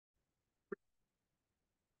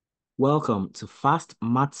Welcome to Fast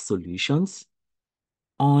Math Solutions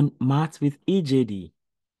on Math with EJD.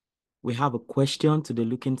 We have a question today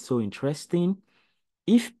looking so interesting.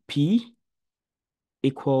 If P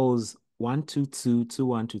equals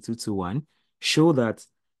 122, show that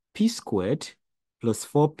P squared plus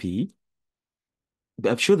 4P,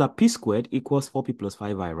 show that P squared equals 4P plus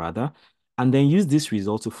 5I rather, and then use this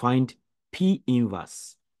result to find P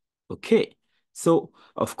inverse. Okay, so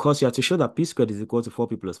of course you have to show that P squared is equal to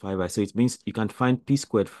 4P plus 5I. So it means you can find P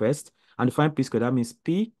squared first. And to find P squared, that means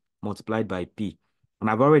P multiplied by P. And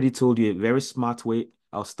I've already told you a very smart way.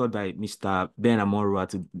 I was taught by Mr. Ben Amorua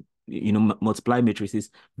to, multiply matrices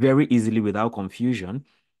very easily without confusion.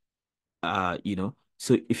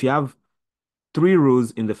 So if you have 3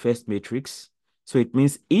 rows in the first matrix, so it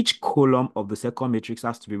means each column of the second matrix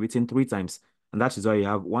has to be written 3 times. And that is why you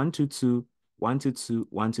have 1, 2, 2, 1, 2, 2,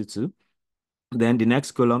 1, 2, 2. Then the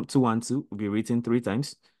next column, 2, 1, 2, will be written 3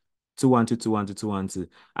 times. 2, 1, 2, 2, 1, 2, 2, 1, 2.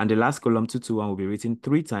 And the last column, 2, 2, 1, will be written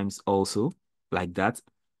 3 times also, like that,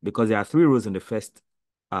 because there are 3 rows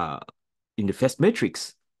uh, in the first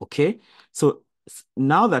matrix. Okay. So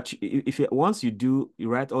now that once you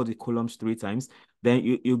write all the columns 3 times,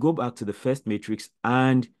 then you go back to the first matrix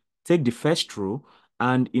and take the first row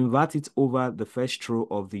and invert it over the first row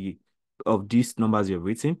of these numbers you've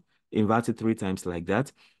written. Invert it 3 times like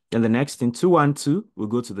that. Then the next thing, 2, 1, 2, will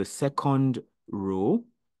go to the second row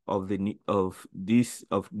of the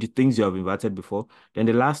things you have inverted before. Then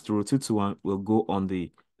the last row, 2, 2, 1, will go on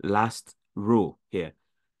the last row here.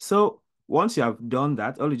 So once you have done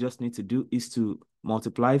that, all you just need to do is to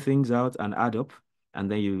multiply things out and add up,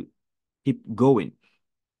 and then you keep going.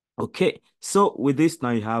 Okay, so with this now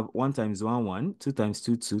you have 1 times 1, 1, 2 times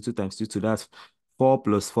 2, 2, 2 times 2, 2, that's 4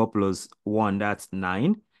 plus 4 plus 1, that's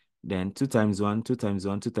 9. Then 2 times 1, 2 times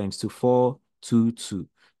 1, 2 times 2, 4, 2, 2,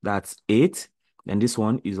 that's 8. Then this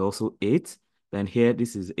one is also 8. Then here,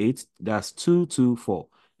 this is 8, that's 2, 2, 4,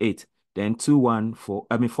 8. Then 2, 1, 4,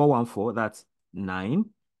 4, 1, 4, that's 9,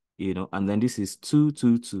 and then this is 2,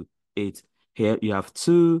 2, 2, 8. Here you have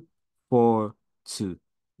 2, 4, 2,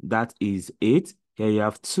 that is 8. Here you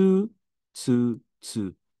have 2, 2,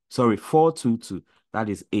 2. Sorry, 4, 2, 2. That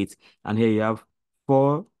is 8. And here you have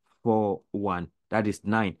 4, 4, 1. That is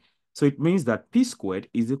 9. So it means that P squared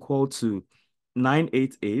is equal to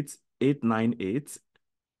 988, 898,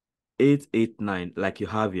 889, like you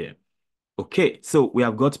have here. Okay, so we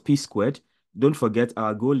have got P squared. Don't forget,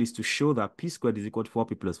 our goal is to show that P squared is equal to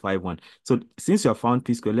 4P plus 5, 1. So since you have found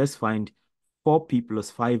P squared, let's find 4P plus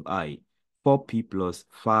 5I. 4P plus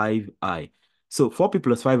 5I. So 4P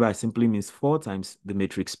plus 5I simply means 4 times the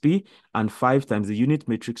matrix P and 5 times the unit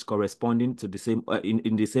matrix corresponding to the same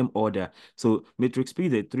in the same order. So matrix P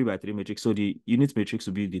is a 3 by 3 matrix. So the unit matrix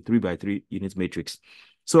will be the 3 by 3 unit matrix.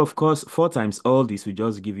 So of course, 4 times all this will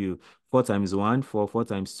just give you 4 times 1, 4, 4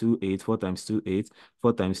 times 2, 8, 4 times 2, 8,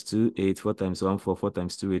 4 times 2, 8, 4 times 1, 4, 4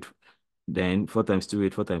 times 2, 8, then 4 times 2,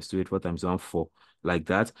 8, 4 times 2, 8, 4 times 1, 4, like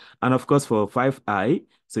that. And of course, for 5I,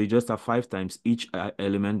 so you just have 5 times each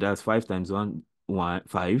element. That's 5 times 1, 1,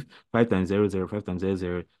 5, 5 times 0, 0, 5 times 0,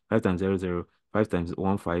 0, 5 times 0, 0, 5 times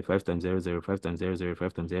 1, 5, 5 times 0, 0, 5 times 0, 0,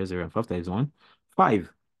 5 times 0, 0, and 5 times 1,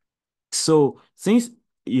 5. So since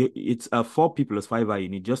it's a 4P plus 5I, you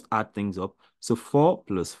need just add things up. So 4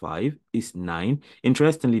 plus 5 is 9.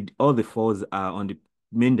 Interestingly, all the 4s are on the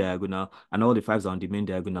main diagonal and all the 5s are on the main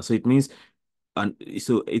diagonal. So it means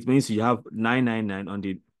you have 999 on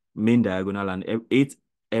the main diagonal and 8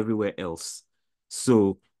 everywhere else.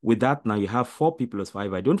 So with that, now you have 4P plus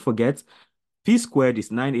 5I. Don't forget, P squared is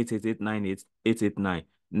 988988889.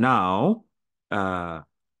 Now,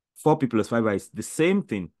 4P plus 5I is the same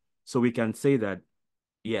thing. So we can say that,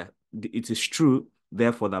 yeah, it is true,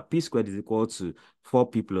 therefore, that P squared is equal to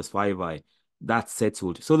 4P plus 5I. That's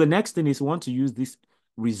settled. So the next thing is we want to use this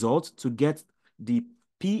result to get the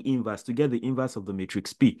P inverse, to get the inverse of the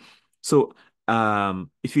matrix P. So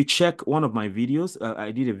if you check one of my videos,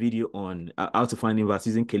 I did a video on how to find inverse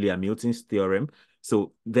using Cayley-Hamilton's theorem.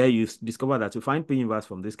 So there you discover that to find P inverse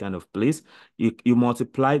from this kind of place, you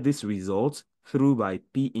multiply this result through by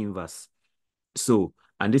P inverse. So,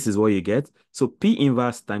 and this is what you get. So P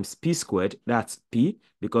inverse times P squared, that's P,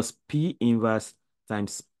 because P inverse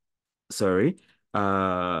times,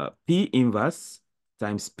 P inverse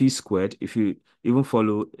times P squared, if you even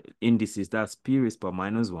follow indices, that's P raised power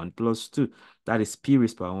minus 1 plus 2. That is P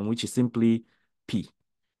raised power 1, which is simply P.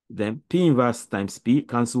 Then P inverse times P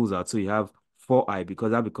cancels out. So you have 4I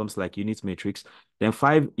because that becomes like unit matrix. Then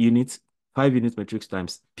 5 unit matrix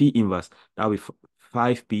times P inverse. That will be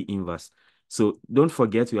 5P inverse. So don't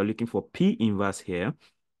forget we are looking for P inverse here.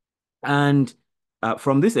 And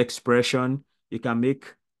from this expression, you can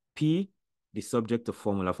make P the subject of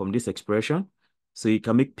formula from this expression. So you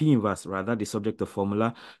can make P inverse rather the subject of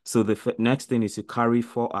formula. So the next thing is to carry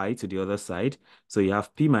 4i to the other side. So you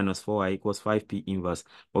have P minus 4i equals 5P inverse.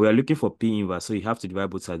 But we are looking for P inverse, so you have to divide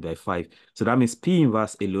both sides by 5. So that means P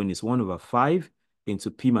inverse alone is 1 over 5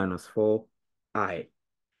 into P minus 4i.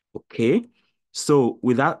 Okay. So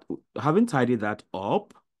with that, having tidied that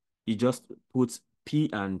up, you just put P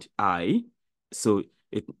and I. So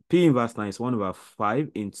P inverse now is 1 over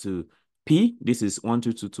 5 into P. This is 1,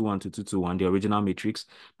 2, 2, 2, 1, 2, 2, 2, 1, the original matrix,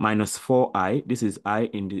 minus 4I. This is I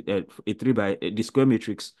in the a 3 by the square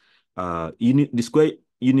matrix, the square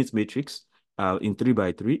unit matrix in 3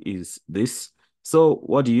 by 3 is this. So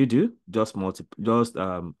what do? Just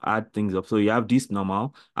add things up. So you have this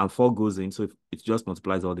normal and 4 goes in. So if it just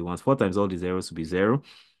multiplies all the ones. 4 times all the zeros will be 0.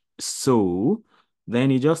 So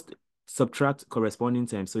then you just subtract corresponding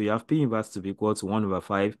terms. So you have P inverse to be equal to 1 over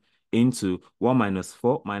 5 into 1 minus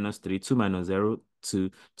 4 minus 3, 2 minus 0, 2,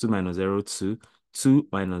 2 minus 0, 2, 2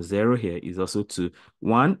 minus 0 here is also 2,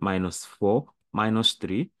 1 minus 4 minus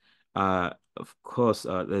 3. Of course,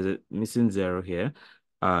 there's a missing 0 here.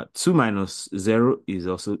 2 minus 0 is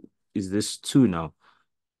this 2 now.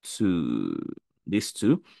 2, this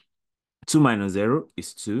 2. 2 minus 0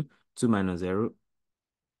 is 2. 2 minus 0,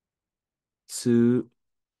 2,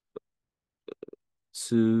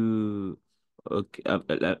 2. Okay,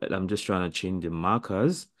 I'm just trying to change the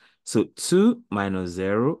markers. So 2 minus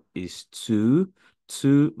 0 is 2.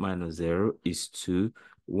 2 minus 0 is 2.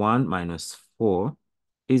 1 minus 4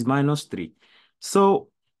 is minus 3. So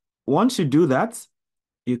once you do that,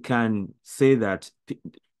 you can say that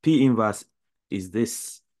P inverse is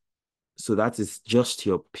this. So that is just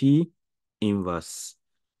your P inverse.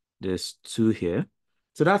 There's 2 here.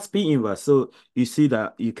 So that's P inverse. So you see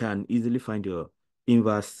that you can easily find your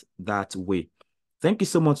inverse that way. Thank you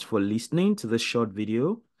so much for listening to this short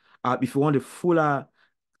video. If you want a full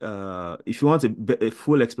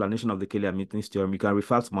explanation of the Cayley-Hamilton theorem, you can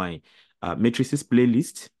refer to my matrices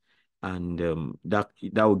playlist, and that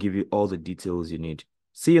will give you all the details you need.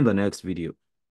 See you in the next video.